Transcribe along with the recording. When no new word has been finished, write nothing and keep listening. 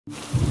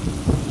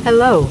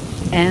Hello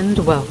and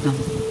welcome.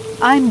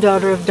 I'm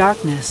Daughter of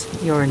Darkness,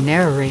 your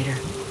narrator.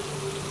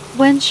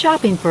 When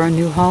shopping for a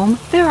new home,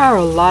 there are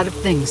a lot of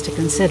things to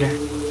consider.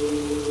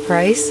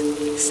 Price,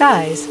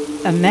 size,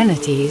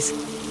 amenities,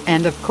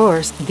 and of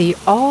course, the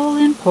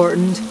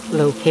all-important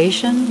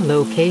location,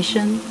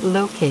 location,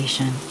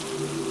 location.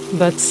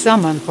 But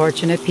some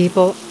unfortunate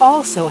people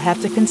also have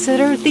to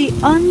consider the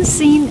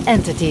unseen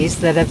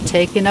entities that have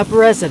taken up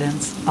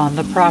residence on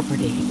the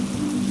property.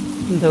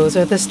 Those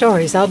are the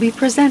stories I'll be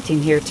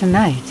presenting here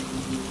tonight.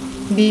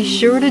 Be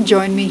sure to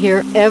join me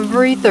here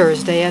every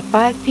Thursday at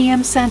 5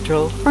 p.m.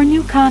 Central for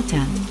new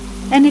content.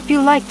 And if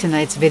you like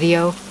tonight's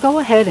video, go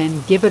ahead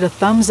and give it a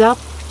thumbs up,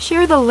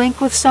 share the link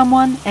with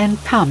someone,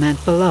 and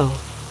comment below.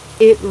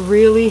 It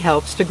really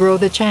helps to grow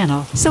the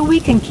channel so we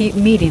can keep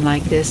meeting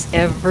like this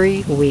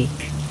every week.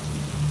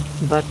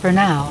 But for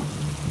now,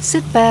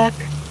 sit back,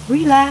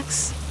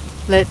 relax,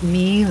 let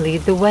me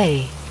lead the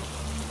way,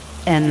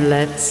 and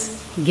let's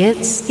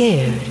get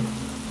scared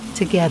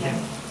together.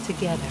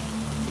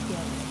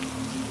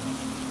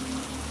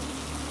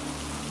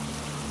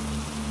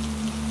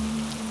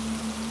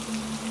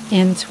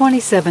 In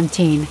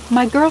 2017,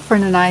 my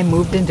girlfriend and I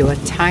moved into a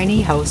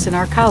tiny house in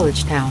our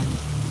college town.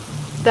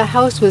 The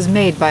house was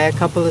made by a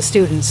couple of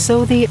students,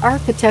 so the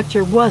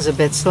architecture was a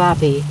bit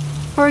sloppy.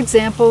 For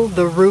example,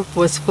 the roof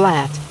was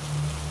flat.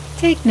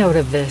 Take note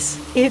of this.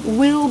 It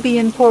will be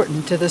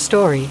important to the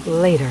story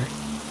later.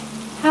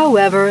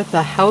 However,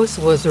 the house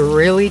was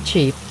really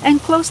cheap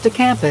and close to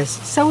campus,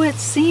 so it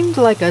seemed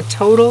like a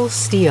total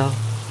steal.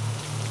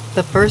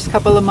 The first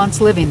couple of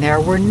months living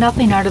there were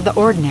nothing out of the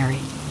ordinary,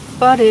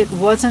 but it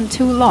wasn't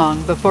too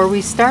long before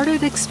we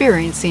started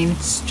experiencing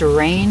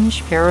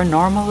strange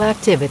paranormal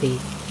activity.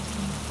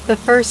 The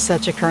first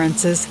such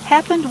occurrences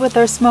happened with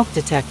our smoke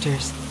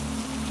detectors.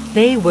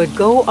 They would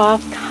go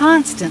off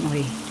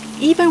constantly,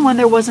 even when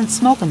there wasn't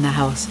smoke in the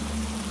house.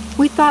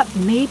 We thought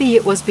maybe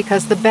it was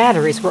because the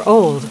batteries were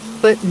old,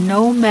 but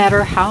no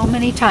matter how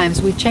many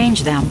times we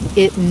changed them,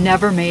 it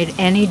never made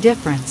any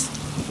difference.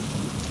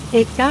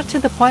 It got to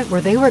the point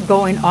where they were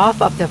going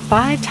off up to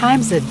 5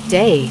 times a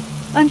day,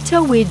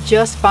 until we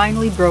just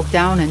finally broke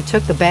down and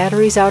took the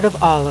batteries out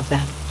of all of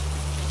them.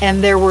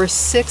 And there were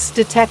 6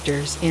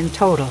 detectors in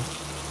total.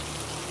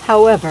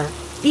 However,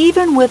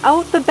 even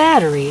without the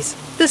batteries,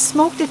 the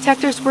smoke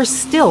detectors were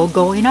still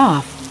going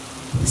off.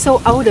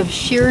 So out of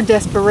sheer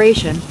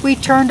desperation, we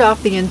turned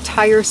off the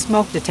entire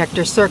smoke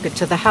detector circuit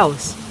to the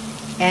house.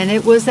 And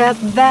it was at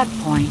that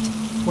point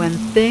when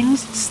things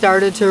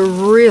started to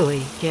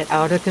really get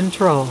out of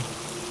control.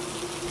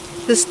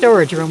 The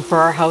storage room for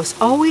our house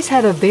always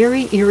had a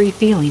very eerie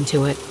feeling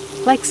to it,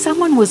 like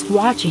someone was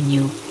watching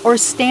you or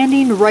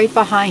standing right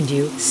behind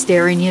you,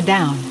 staring you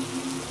down.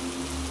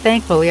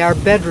 Thankfully, our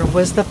bedroom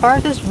was the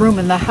farthest room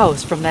in the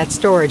house from that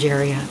storage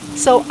area,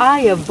 so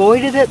I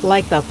avoided it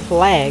like the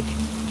plague.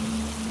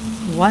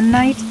 One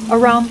night,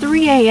 around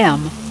 3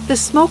 a.m., the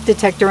smoke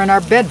detector in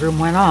our bedroom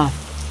went off.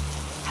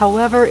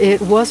 However,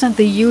 it wasn't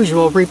the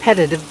usual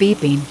repetitive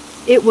beeping.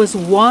 It was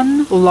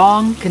one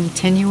long,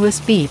 continuous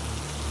beep.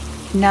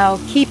 Now,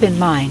 keep in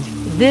mind,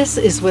 this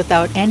is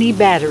without any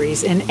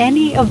batteries in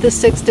any of the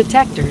 6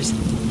 detectors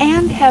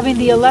and having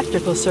the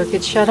electrical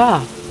circuit shut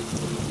off.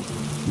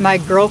 My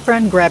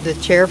girlfriend grabbed a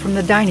chair from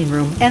the dining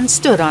room and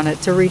stood on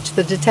it to reach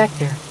the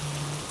detector.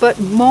 But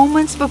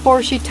moments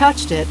before she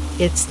touched it,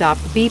 it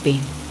stopped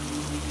beeping.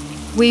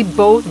 We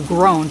both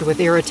groaned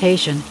with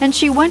irritation, and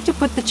she went to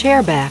put the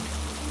chair back.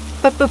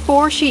 But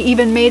before she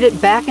even made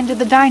it back into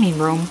the dining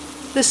room,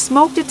 the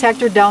smoke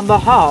detector down the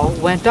hall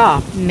went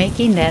off,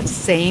 making that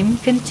same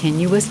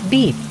continuous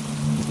beep.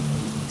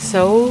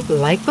 So,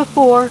 like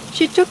before,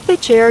 she took the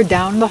chair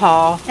down the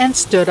hall and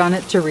stood on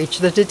it to reach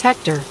the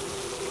detector.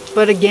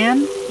 But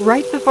again,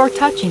 right before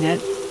touching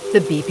it, the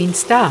beeping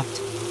stopped.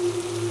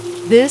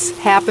 This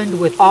happened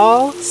with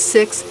all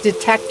 6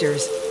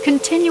 detectors,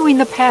 continuing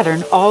the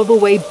pattern all the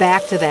way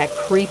back to that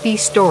creepy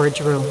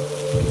storage room.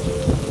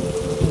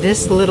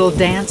 This little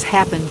dance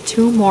happened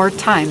 2 more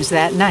times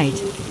that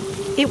night.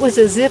 It was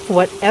as if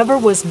whatever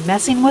was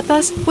messing with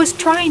us was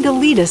trying to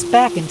lead us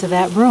back into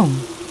that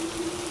room.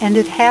 And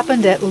it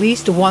happened at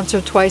least once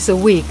or twice a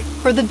week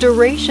for the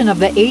duration of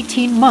the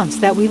 18 months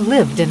that we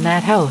lived in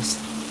that house.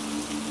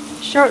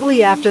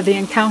 Shortly after the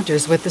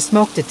encounters with the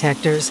smoke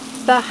detectors,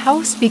 the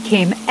house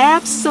became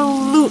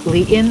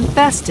absolutely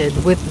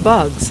infested with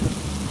bugs.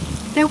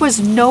 There was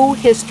no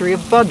history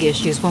of bug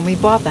issues when we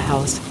bought the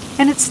house,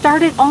 and it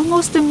started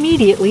almost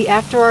immediately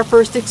after our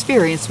first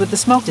experience with the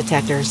smoke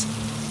detectors.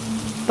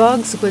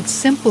 Bugs would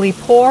simply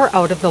pour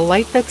out of the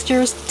light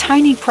fixtures,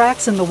 tiny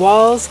cracks in the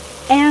walls,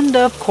 and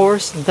of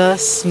course the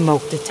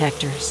smoke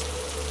detectors.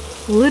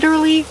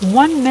 Literally,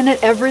 1 minute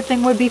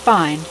everything would be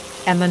fine,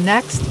 and the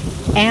next,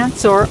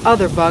 ants or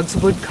other bugs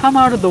would come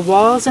out of the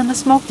walls and the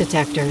smoke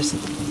detectors.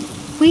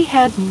 We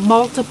had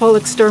multiple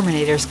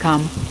exterminators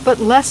come, but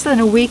less than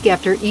a week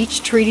after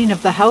each treating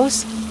of the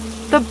house,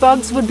 the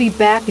bugs would be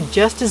back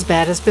just as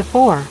bad as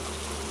before.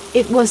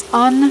 It was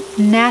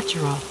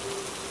unnatural.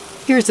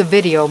 Here's a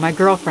video my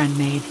girlfriend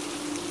made.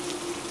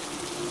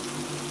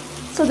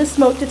 so the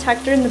smoke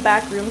detector in the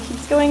back room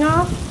keeps going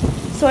off.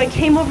 So I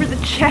came over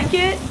to check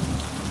it.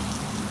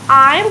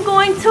 I'm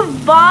going to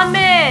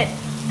vomit!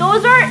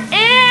 Those are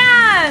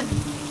ants!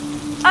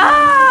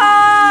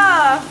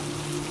 Ah!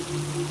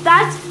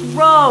 That's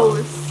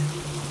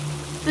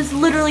gross. There's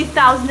literally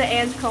thousands of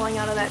ants crawling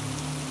out of that.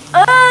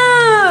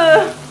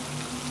 Ugh!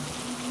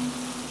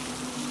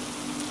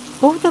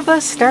 Both of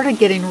us started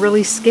getting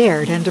really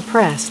scared and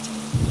depressed.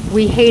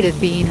 We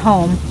hated being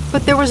home,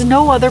 but there was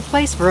no other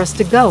place for us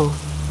to go.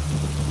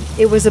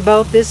 It was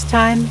about this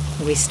time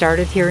we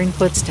started hearing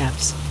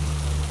footsteps.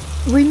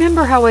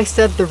 Remember how I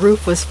said the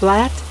roof was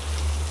flat?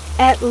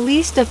 At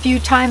least a few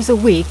times a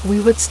week,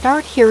 we would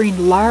start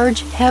hearing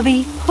large,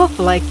 heavy,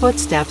 hoof-like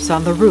footsteps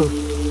on the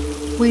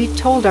roof. We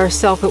told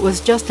ourselves it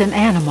was just an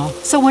animal,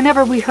 so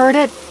whenever we heard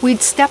it,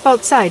 we'd step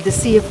outside to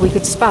see if we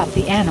could spot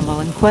the animal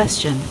in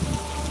question.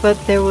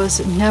 But there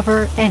was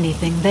never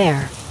anything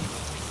there.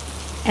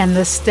 And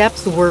the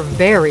steps were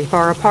very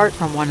far apart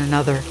from one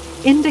another,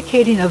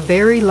 indicating a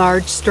very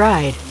large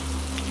stride.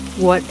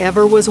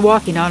 Whatever was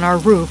walking on our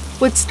roof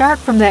would start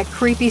from that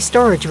creepy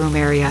storage room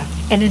area,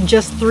 and in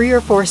just 3 or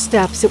 4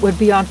 steps it would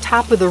be on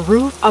top of the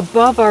roof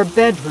above our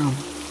bedroom.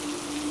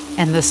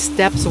 And the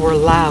steps were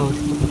loud,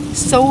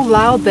 so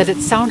loud that it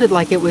sounded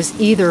like it was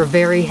either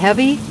very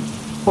heavy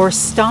or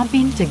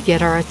stomping to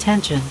get our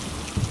attention.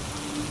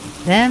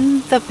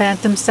 Then the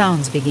phantom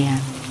sounds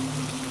began.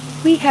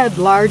 We had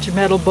large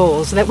metal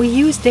bowls that we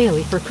used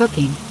daily for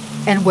cooking,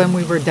 and when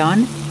we were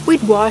done,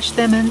 we'd wash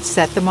them and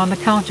set them on the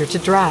counter to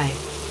dry.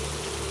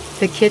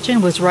 The kitchen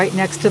was right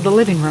next to the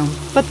living room,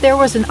 but there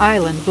was an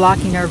island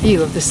blocking our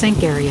view of the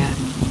sink area.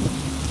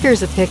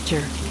 Here's a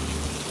picture.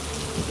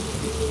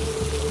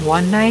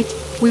 One night,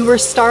 we were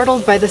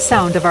startled by the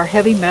sound of our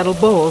heavy metal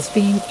bowls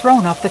being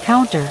thrown off the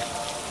counter.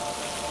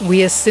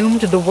 We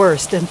assumed the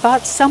worst and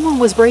thought someone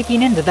was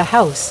breaking into the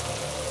house.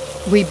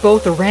 We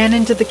both ran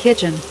into the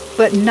kitchen,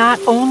 but not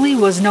only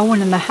was no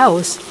one in the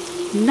house,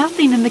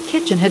 nothing in the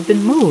kitchen had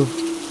been moved.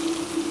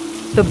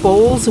 The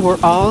bowls were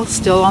all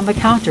still on the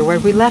counter where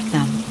we left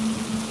them.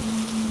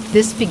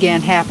 This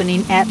began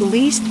happening at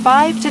least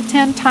 5 to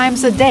 10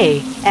 times a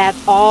day at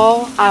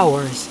all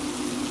hours.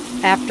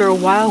 After a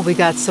while, we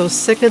got so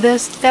sick of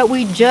this that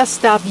we just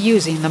stopped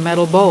using the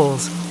metal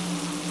bowls.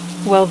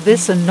 Well,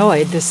 this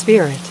annoyed the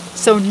spirit,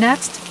 so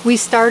next we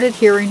started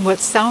hearing what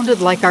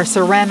sounded like our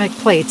ceramic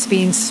plates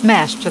being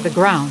smashed to the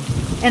ground,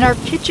 and our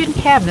kitchen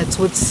cabinets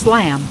would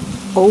slam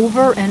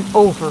over and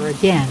over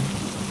again.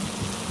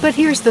 But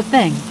here's the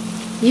thing.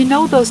 You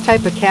know those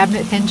type of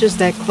cabinet hinges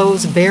that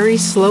close very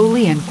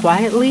slowly and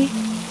quietly?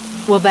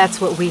 Well, that's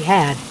what we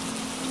had.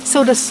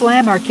 So to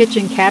slam our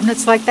kitchen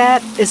cabinets like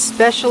that,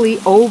 especially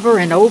over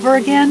and over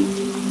again,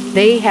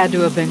 they had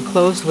to have been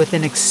closed with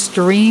an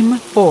extreme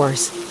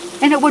force,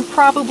 and it would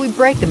probably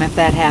break them if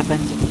that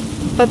happened.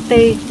 But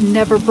they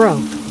never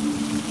broke.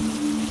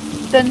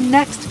 The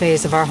next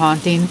phase of our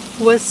haunting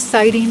was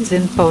sightings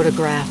in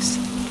photographs.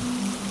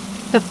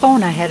 The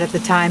phone I had at the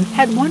time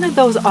had one of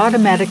those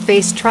automatic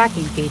face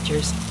tracking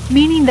features,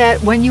 meaning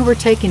that when you were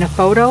taking a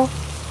photo,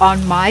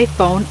 on my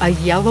phone a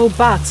yellow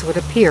box would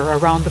appear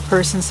around the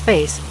person's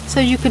face so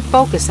you could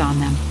focus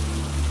on them.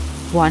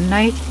 One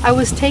night, I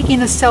was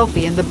taking a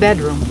selfie in the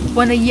bedroom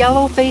when a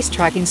yellow face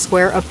tracking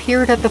square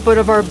appeared at the foot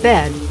of our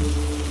bed,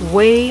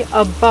 way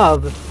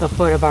above the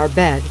foot of our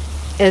bed,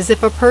 as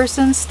if a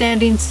person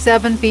standing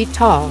 7 feet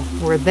tall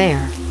were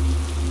there.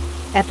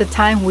 At the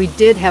time, we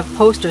did have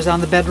posters on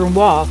the bedroom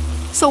wall,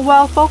 so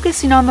while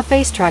focusing on the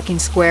face tracking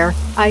square,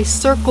 I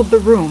circled the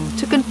room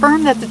to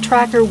confirm that the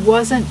tracker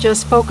wasn't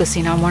just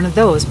focusing on one of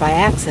those by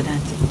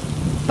accident.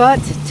 But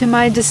to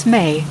my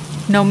dismay,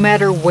 no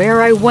matter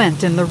where I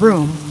went in the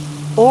room,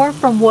 or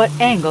from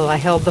what angle I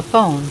held the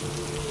phone,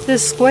 the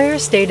square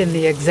stayed in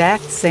the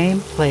exact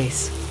same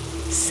place,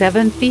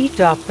 7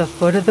 feet off the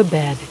foot of the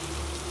bed.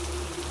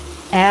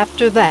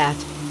 After that,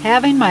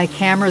 having my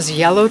camera's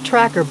yellow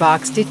tracker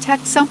box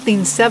detect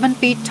something 7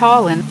 feet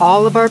tall in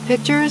all of our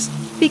pictures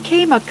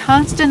became a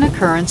constant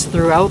occurrence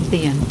throughout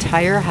the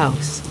entire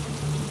house.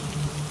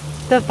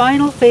 The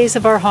final phase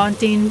of our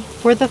haunting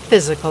were the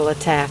physical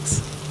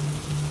attacks.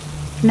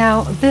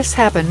 Now, this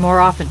happened more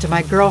often to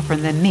my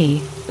girlfriend than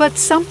me, but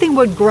something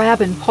would grab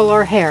and pull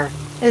our hair,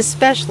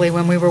 especially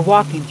when we were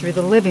walking through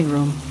the living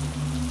room.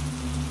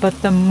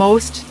 But the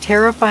most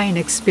terrifying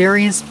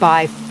experience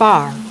by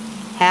far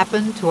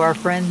happened to our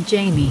friend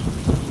Jamie.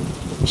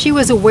 She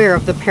was aware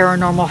of the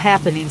paranormal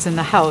happenings in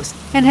the house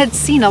and had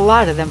seen a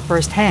lot of them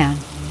firsthand,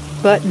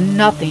 but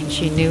nothing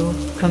she knew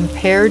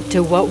compared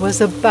to what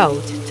was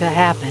about to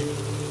happen.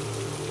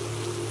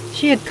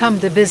 She had come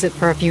to visit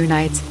for a few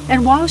nights,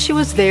 and while she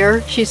was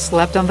there, she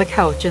slept on the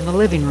couch in the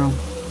living room.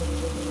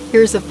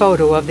 Here's a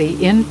photo of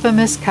the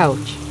infamous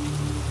couch.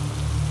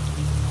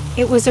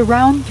 It was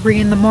around 3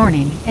 in the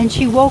morning, and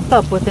she woke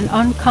up with an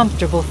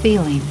uncomfortable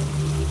feeling.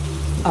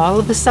 All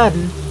of a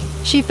sudden,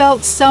 she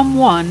felt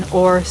someone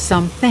or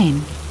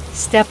something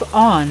step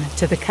on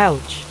to the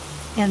couch,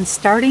 and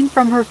starting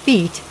from her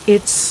feet,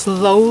 it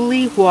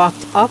slowly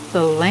walked up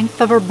the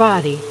length of her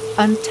body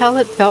until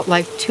it felt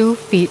like 2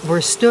 feet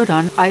were stood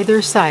on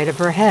either side of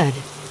her head.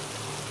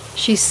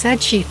 She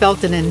said she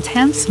felt an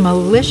intense,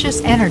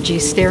 malicious energy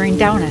staring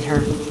down at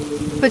her,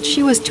 but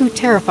she was too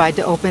terrified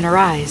to open her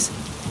eyes.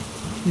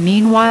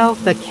 Meanwhile,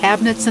 the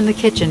cabinets in the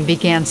kitchen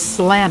began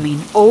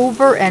slamming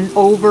over and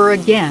over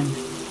again.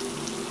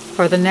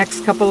 For the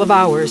next couple of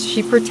hours,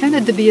 she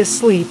pretended to be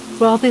asleep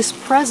while this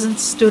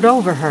presence stood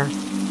over her.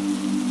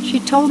 She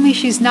told me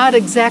she's not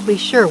exactly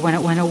sure when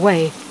it went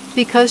away,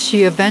 because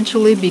she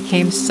eventually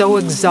became so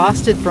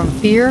exhausted from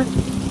fear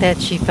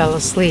that she fell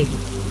asleep.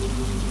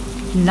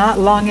 Not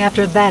long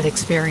after that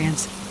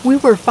experience, we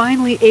were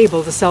finally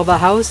able to sell the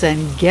house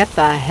and get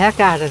the heck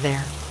out of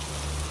there.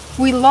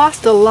 We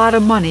lost a lot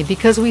of money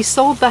because we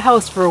sold the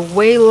house for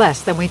way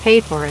less than we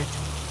paid for it.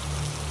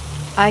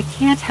 I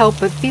can't help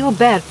but feel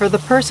bad for the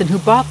person who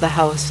bought the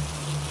house,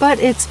 but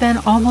it's been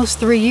almost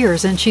 3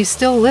 years and she's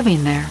still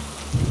living there.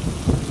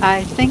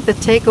 I think the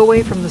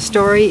takeaway from the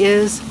story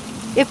is,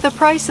 if the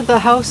price of the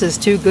house is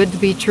too good to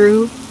be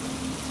true,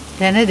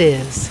 then it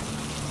is.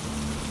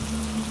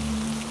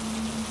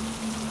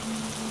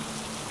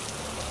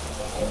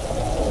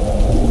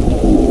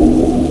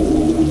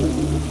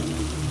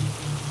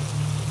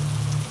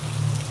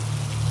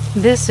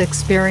 This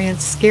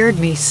experience scared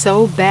me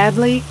so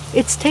badly,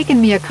 it's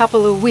taken me a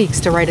couple of weeks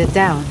to write it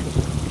down.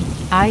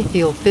 I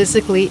feel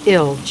physically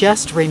ill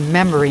just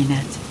remembering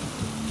it.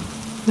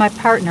 My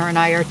partner and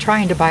I are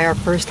trying to buy our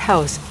first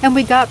house, and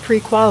we got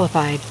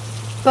pre-qualified.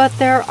 But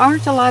there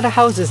aren't a lot of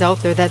houses out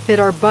there that fit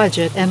our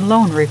budget and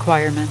loan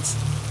requirements.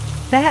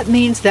 That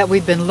means that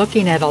we've been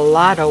looking at a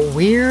lot of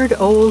weird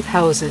old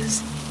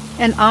houses.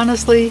 And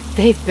honestly,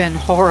 they've been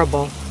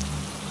horrible.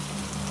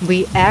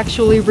 We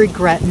actually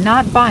regret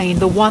not buying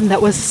the one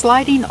that was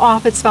sliding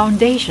off its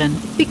foundation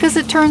because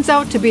it turns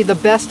out to be the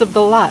best of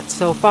the lot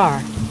so far.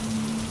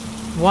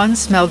 One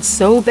smelled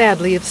so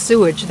badly of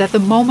sewage that the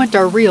moment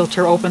our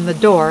realtor opened the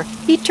door,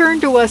 he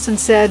turned to us and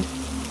said,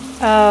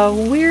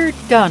 we're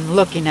done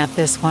looking at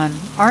this one,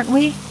 aren't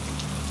we?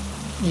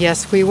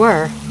 Yes, we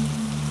were.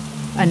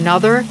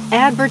 Another,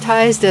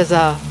 advertised as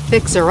a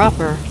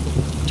fixer-upper,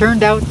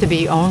 turned out to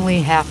be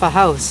only half a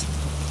house.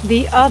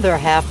 The other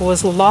half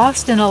was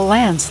lost in a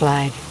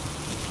landslide.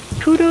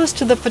 Kudos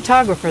to the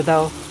photographer,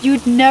 though.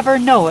 You'd never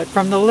know it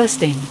from the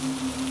listing.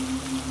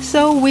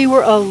 So we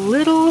were a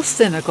little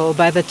cynical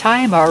by the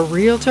time our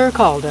realtor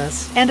called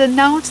us and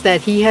announced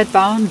that he had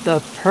found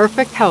the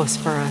perfect house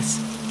for us.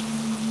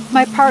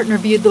 My partner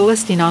viewed the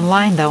listing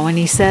online, though, and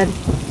he said,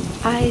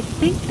 "I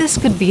think this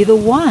could be the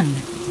one."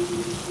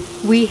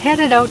 We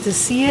headed out to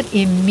see it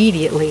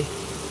immediately.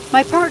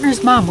 My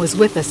partner's mom was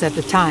with us at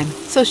the time,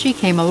 so she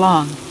came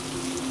along.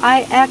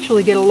 I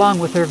actually get along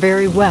with her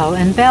very well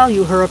and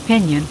value her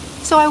opinion,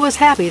 so I was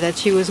happy that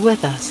she was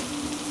with us.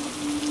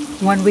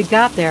 When we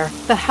got there,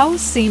 the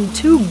house seemed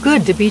too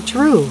good to be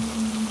true.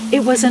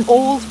 It was an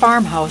old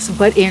farmhouse,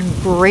 but in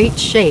great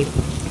shape.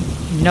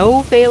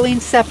 No failing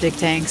septic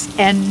tanks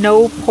and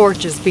no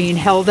porches being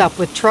held up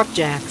with truck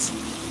jacks.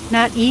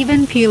 Not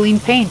even peeling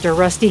paint or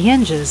rusty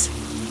hinges.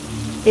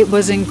 It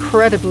was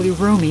incredibly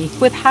roomy,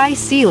 with high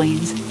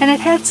ceilings, and it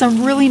had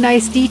some really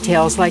nice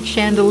details like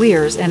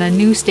chandeliers and a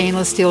new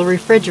stainless steel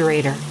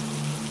refrigerator.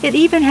 It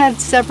even had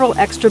several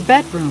extra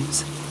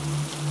bedrooms.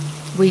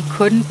 We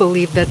couldn't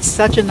believe that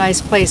such a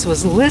nice place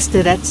was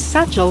listed at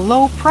such a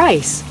low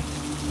price.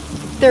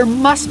 There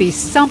must be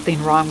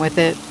something wrong with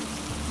it,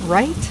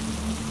 right?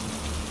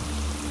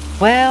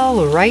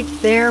 Well, right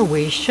there,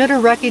 we should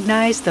have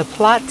recognized the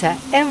plot to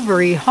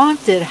every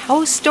haunted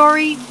house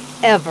story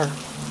ever.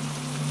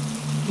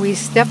 We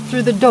stepped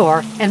through the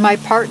door, and my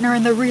partner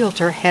and the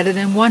realtor headed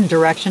in one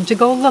direction to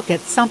go look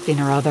at something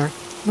or other,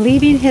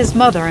 leaving his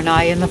mother and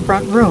I in the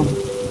front room.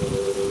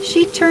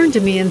 She turned to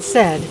me and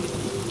said,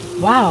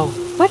 "Wow,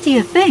 what do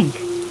you think?"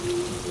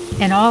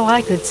 And all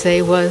I could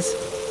say was,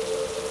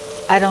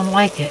 "I don't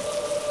like it."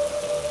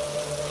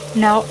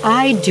 Now,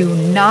 I do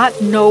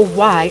not know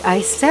why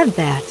I said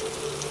that.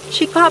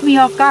 She caught me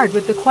off guard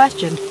with the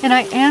question, and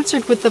I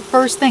answered with the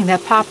first thing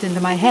that popped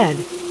into my head.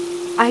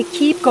 I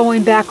keep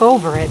going back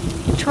over it,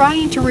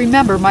 trying to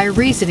remember my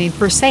reasoning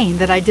for saying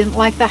that I didn't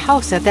like the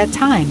house at that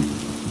time,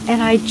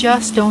 and I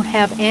just don't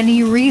have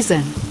any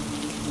reason.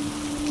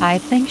 I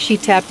think she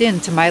tapped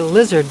into my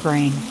lizard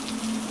brain.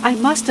 I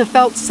must have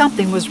felt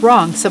something was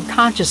wrong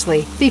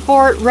subconsciously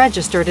before it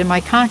registered in my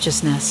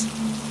consciousness.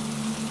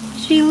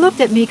 She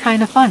looked at me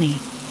kind of funny,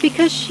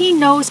 because she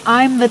knows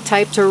I'm the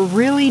type to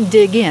really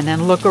dig in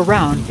and look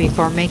around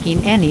before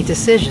making any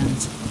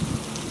decisions.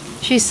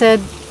 She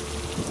said,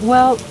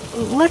 "Well,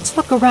 let's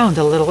look around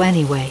a little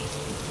anyway."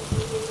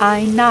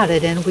 I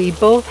nodded and we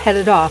both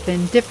headed off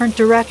in different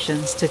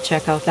directions to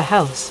check out the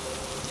house.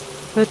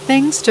 But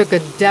things took a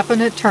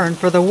definite turn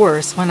for the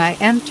worse when I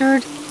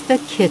entered the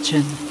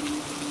kitchen.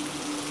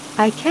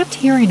 I kept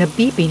hearing a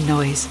beeping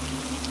noise.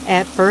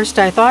 At first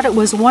I thought it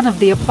was one of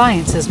the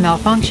appliances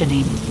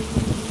malfunctioning.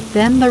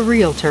 Then the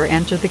realtor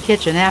entered the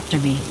kitchen after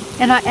me,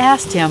 and I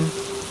asked him,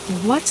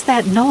 "What's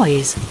that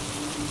noise?"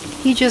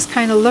 He just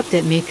kind of looked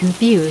at me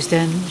confused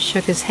and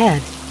shook his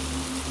head.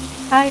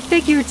 I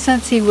figured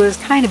since he was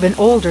kind of an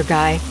older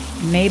guy,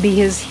 maybe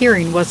his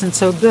hearing wasn't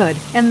so good,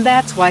 and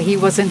that's why he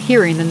wasn't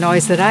hearing the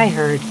noise that I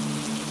heard.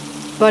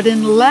 But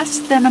in less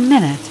than a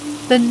minute,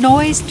 the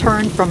noise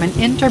turned from an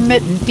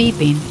intermittent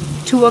beeping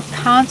to a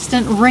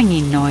constant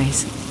ringing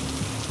noise.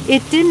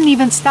 It didn't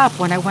even stop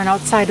when I went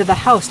outside of the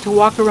house to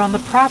walk around the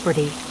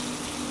property.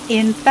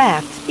 In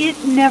fact,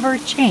 it never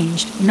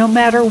changed no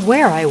matter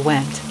where I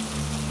went.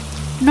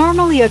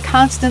 Normally, a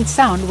constant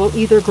sound will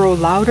either grow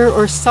louder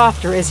or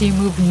softer as you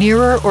move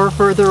nearer or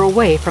further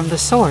away from the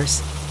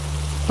source.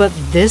 But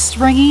this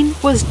ringing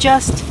was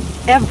just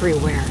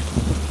everywhere.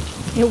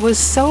 It was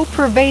so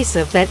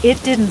pervasive that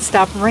it didn't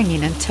stop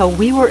ringing until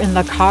we were in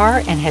the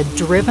car and had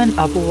driven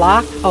a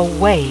block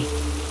away.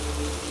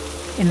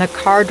 In the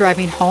car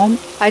driving home,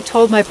 I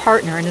told my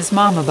partner and his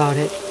mom about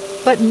it,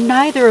 but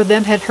neither of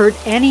them had heard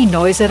any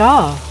noise at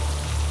all.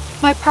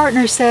 My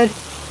partner said,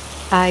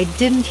 "I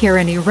didn't hear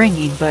any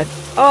ringing, but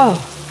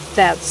oh,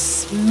 that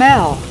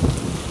smell."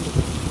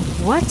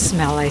 "What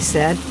smell?" I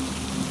said.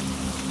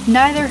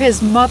 Neither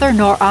his mother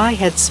nor I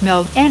had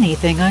smelled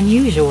anything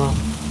unusual,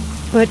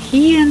 but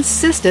he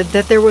insisted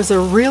that there was a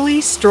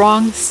really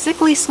strong,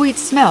 sickly sweet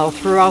smell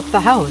throughout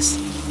the house.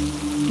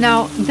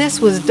 Now, this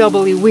was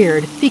doubly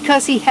weird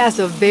because he has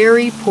a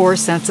very poor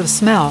sense of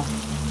smell.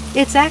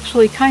 It's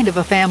actually kind of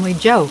a family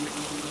joke.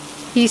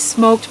 He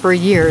smoked for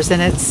years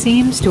and it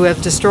seems to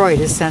have destroyed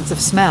his sense of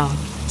smell.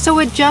 So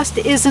it just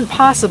isn't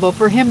possible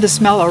for him to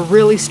smell a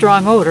really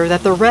strong odor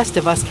that the rest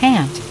of us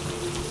can't.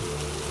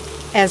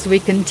 As we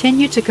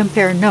continued to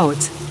compare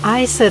notes,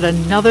 I said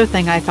another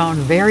thing I found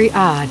very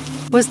odd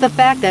was the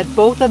fact that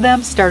both of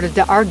them started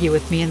to argue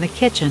with me in the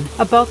kitchen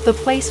about the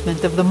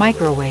placement of the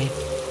microwave.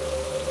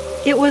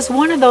 It was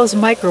one of those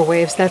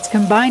microwaves that's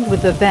combined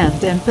with the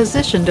vent and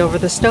positioned over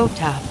the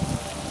stovetop.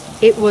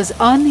 It was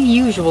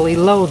unusually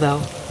low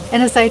though,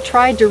 and as I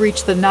tried to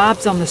reach the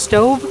knobs on the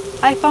stove,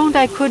 I found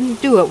I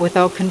couldn't do it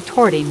without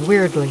contorting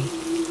weirdly.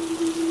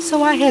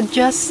 So I had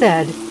just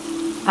said,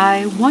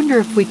 "I wonder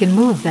if we can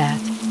move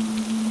that."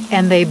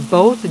 And they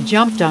both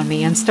jumped on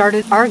me and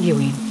started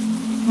arguing.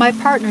 My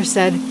partner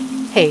said,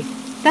 "Hey,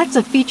 that's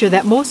a feature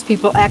that most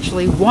people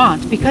actually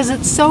want because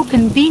it's so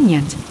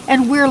convenient,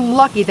 and we're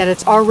lucky that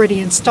it's already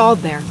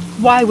installed there.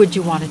 Why would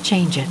you want to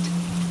change it?"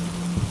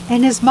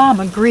 And his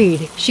mom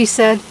agreed. She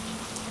said,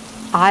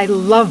 "I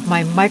love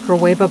my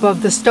microwave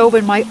above the stove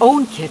in my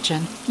own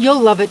kitchen.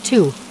 You'll love it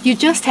too. You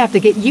just have to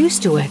get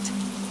used to it."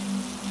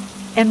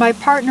 And my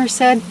partner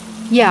said,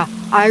 "Yeah,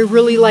 I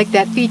really like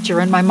that feature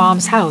in my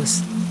mom's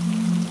house."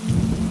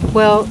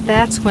 Well,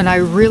 that's when I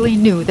really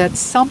knew that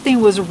something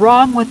was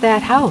wrong with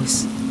that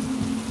house.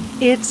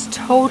 It's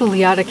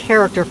totally out of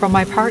character for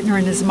my partner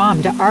and his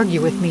mom to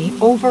argue with me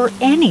over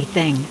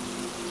anything.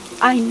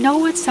 I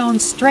know it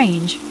sounds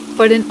strange,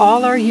 but in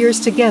all our years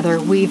together,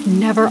 we've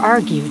never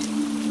argued.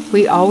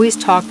 We always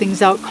talk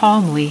things out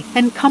calmly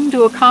and come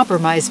to a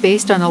compromise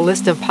based on a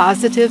list of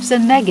positives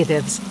and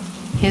negatives.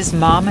 His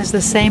mom is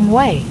the same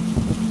way.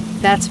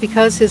 That's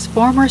because his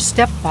former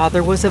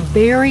stepfather was a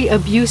very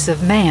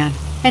abusive man,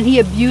 and he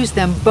abused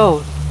them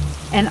both.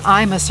 And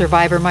I'm a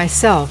survivor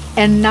myself,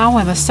 and now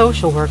I'm a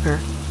social worker.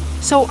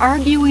 So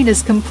arguing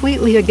is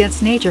completely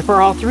against nature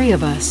for all three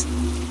of us.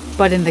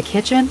 But in the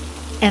kitchen,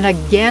 and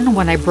again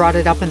when I brought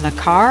it up in the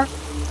car,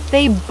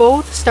 they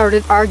both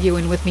started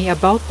arguing with me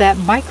about that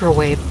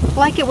microwave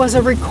like it was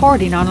a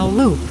recording on a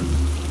loop.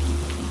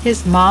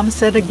 His mom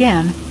said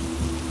again,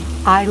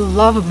 "I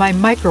love my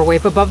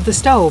microwave above the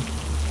stove,"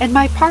 and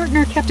my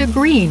partner kept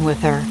agreeing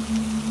with her.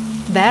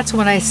 That's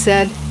when I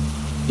said,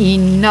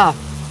 "Enough.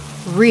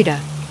 Rita,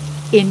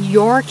 in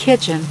your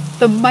kitchen,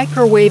 the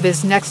microwave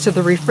is next to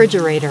the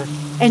refrigerator,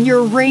 and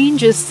your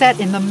range is set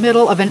in the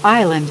middle of an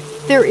island.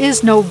 There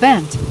is no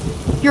vent.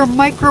 Your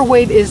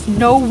microwave is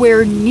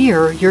nowhere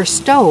near your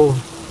stove."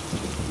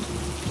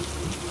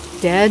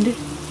 Dead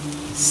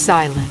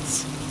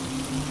silence.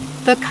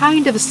 The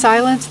kind of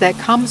silence that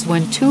comes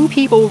when two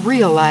people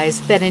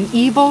realize that an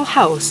evil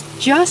house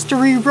just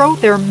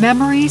rewrote their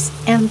memories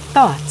and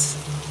thoughts.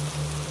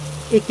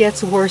 It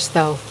gets worse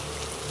though.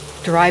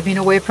 Driving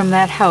away from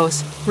that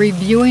house,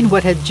 reviewing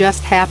what had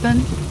just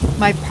happened,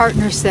 my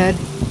partner said,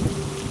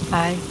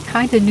 "I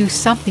kinda knew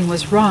something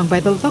was wrong by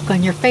the look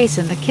on your face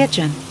in the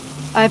kitchen.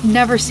 I've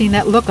never seen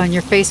that look on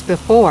your face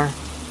before.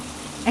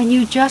 And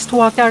you just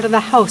walked out of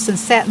the house and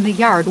sat in the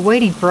yard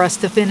waiting for us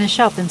to finish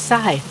up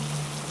inside.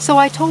 So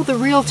I told the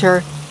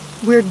realtor,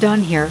 'We're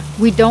done here.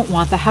 We don't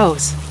want the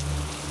house.'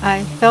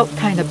 I felt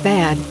kinda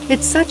bad.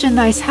 It's such a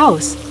nice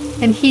house,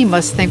 and he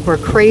must think we're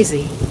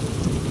crazy.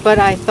 But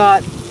I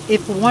thought,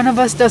 if one of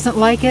us doesn't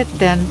like it,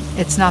 then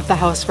it's not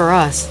the house for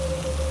us.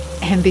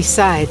 And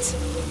besides,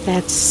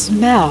 that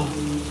smell.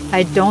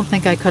 I don't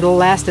think I could have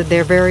lasted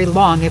there very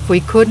long if we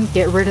couldn't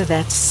get rid of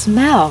that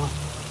smell."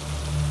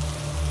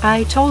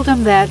 I told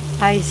him that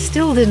I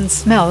still didn't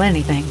smell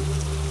anything.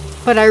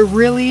 But I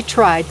really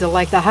tried to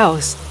like the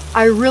house.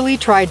 I really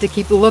tried to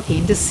keep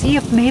looking to see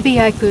if maybe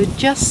I could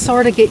just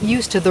sort of get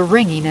used to the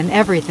ringing and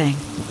everything.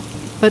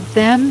 But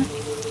then,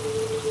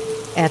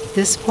 at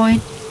this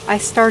point, I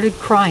started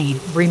crying,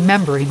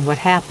 remembering what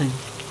happened.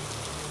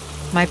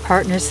 My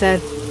partner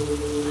said,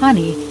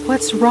 "Honey,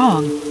 what's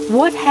wrong?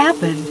 What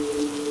happened?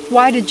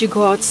 Why did you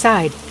go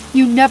outside?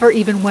 You never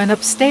even went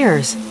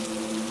upstairs."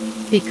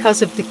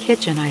 "Because of the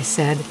kitchen," I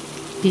said.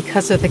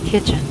 "Because of the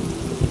kitchen."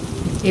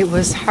 It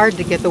was hard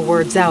to get the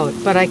words out,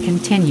 but I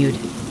continued.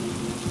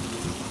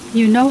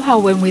 "You know how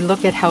when we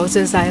look at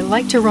houses, I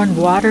like to run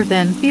water,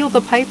 then feel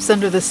the pipes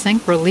under the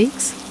sink for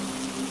leaks?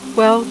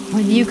 Well,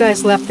 when you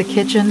guys left the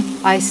kitchen,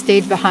 I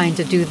stayed behind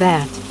to do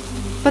that.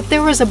 But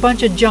there was a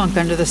bunch of junk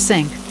under the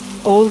sink,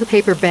 old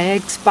paper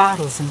bags,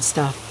 bottles and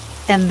stuff.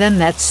 And then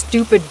that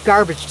stupid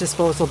garbage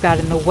disposal got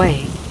in the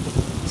way.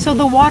 So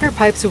the water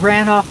pipes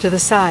ran off to the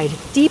side,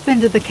 deep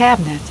into the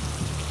cabinet.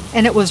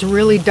 And it was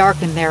really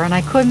dark in there and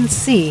I couldn't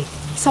see,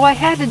 so I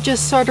had to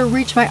just sort of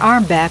reach my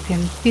arm back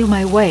and feel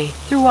my way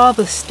through all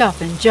the stuff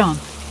and junk.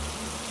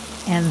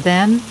 And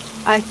then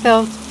I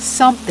felt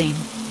something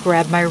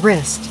grab my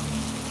wrist.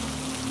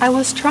 I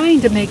was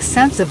trying to make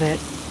sense of it.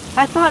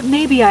 I thought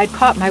maybe I'd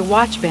caught my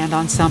watch band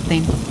on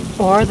something,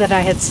 or that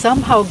I had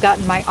somehow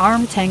gotten my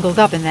arm tangled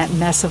up in that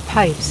mess of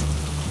pipes.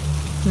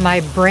 My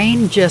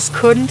brain just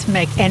couldn't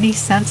make any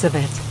sense of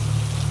it.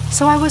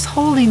 So I was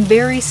holding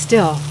very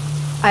still.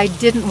 I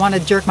didn't want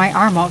to jerk my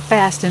arm out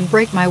fast and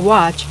break my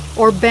watch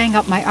or bang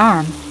up my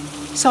arm.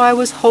 So I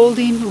was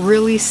holding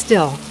really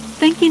still,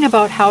 thinking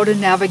about how to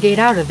navigate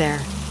out of there.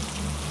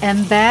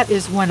 And that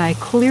is when I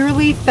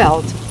clearly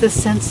felt the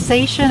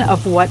sensation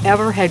of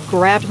whatever had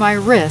grabbed my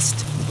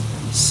wrist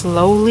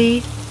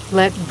slowly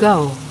let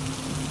go.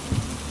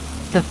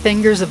 The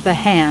fingers of the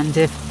hand,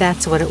 if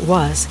that's what it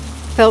was,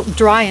 felt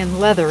dry and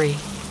leathery,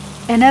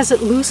 and as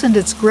it loosened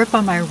its grip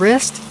on my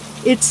wrist,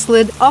 it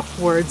slid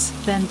upwards,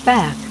 then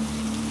back.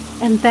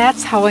 And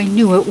that's how I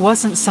knew it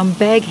wasn't some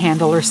bag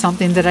handle or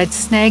something that I'd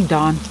snagged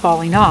on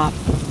falling off,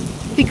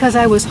 because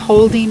I was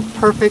holding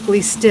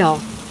perfectly still,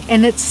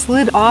 and it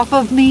slid off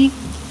of me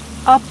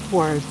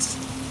upwards.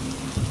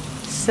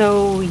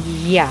 So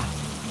yeah,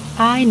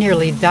 I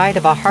nearly died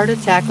of a heart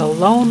attack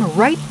alone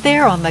right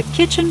there on the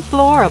kitchen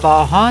floor of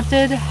a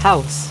haunted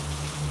house.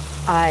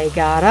 I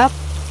got up,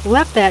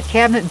 left that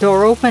cabinet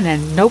door open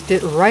and noped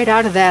it right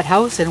out of that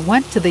house and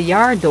went to the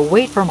yard to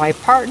wait for my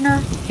partner,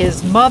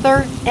 his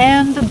mother,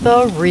 and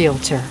the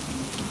realtor.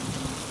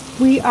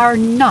 We are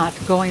not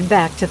going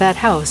back to that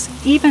house,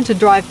 even to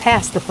drive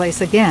past the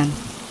place again.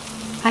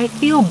 I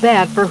feel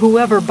bad for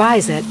whoever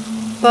buys it,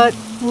 but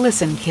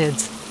listen,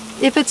 kids,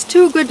 if it's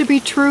too good to be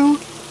true,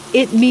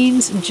 it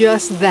means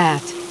just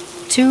that.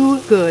 Too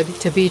good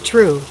to be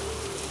true.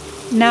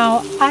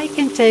 Now, I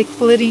can take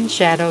flitting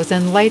shadows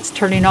and lights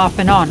turning off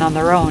and on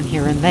their own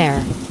here and there,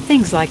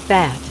 things like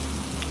that.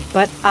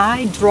 But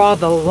I draw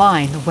the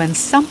line when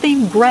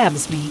something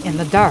grabs me in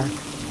the dark.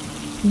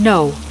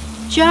 No,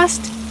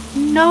 just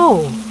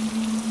no.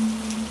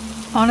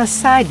 On a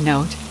side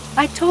note,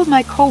 I told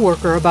my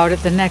coworker about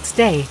it the next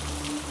day.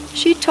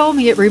 She told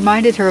me it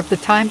reminded her of the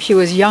time she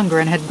was younger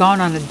and had gone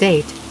on a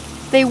date.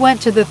 They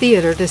went to the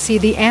theater to see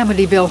the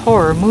Amityville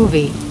horror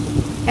movie.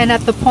 And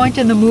at the point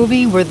in the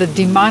movie where the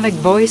demonic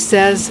voice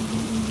says,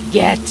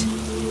 "Get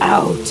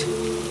out,"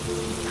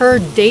 her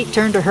date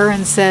turned to her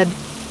and said,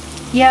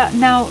 "Yeah,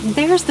 now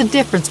there's the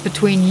difference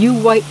between you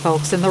white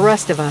folks and the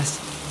rest of us.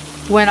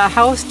 When a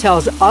house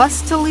tells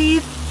us to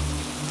leave,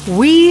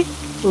 we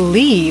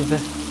leave."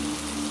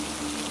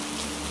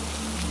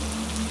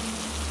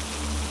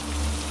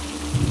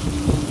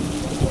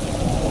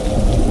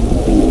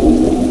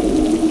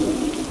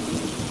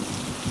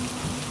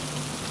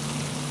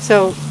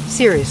 So,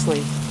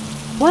 seriously,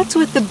 what's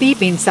with the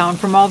beeping sound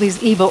from all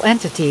these evil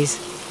entities?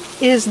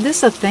 Is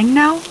this a thing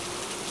now?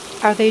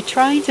 Are they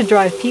trying to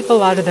drive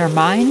people out of their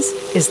minds?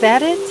 Is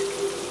that it?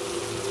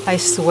 I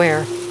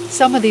swear,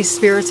 some of these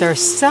spirits are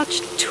such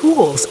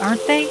tools,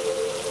 aren't they?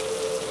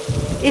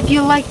 If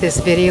you like this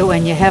video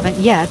and you haven't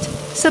yet,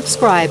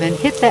 subscribe and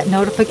hit that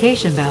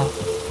notification bell.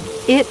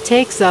 It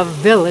takes a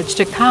village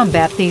to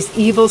combat these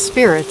evil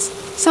spirits,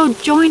 so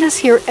join us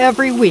here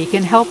every week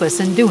and help us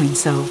in doing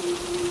so.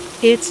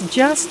 It's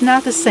just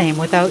not the same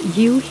without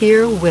you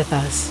here with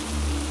us.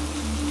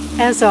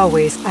 As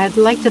always, I'd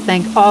like to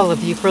thank all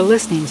of you for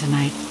listening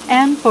tonight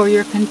and for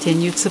your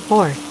continued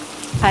support.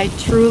 I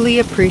truly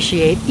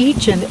appreciate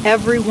each and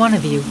every one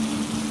of you.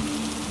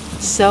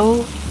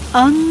 So,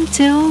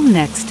 until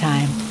next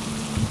time,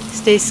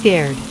 stay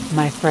scared,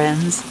 my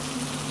friends.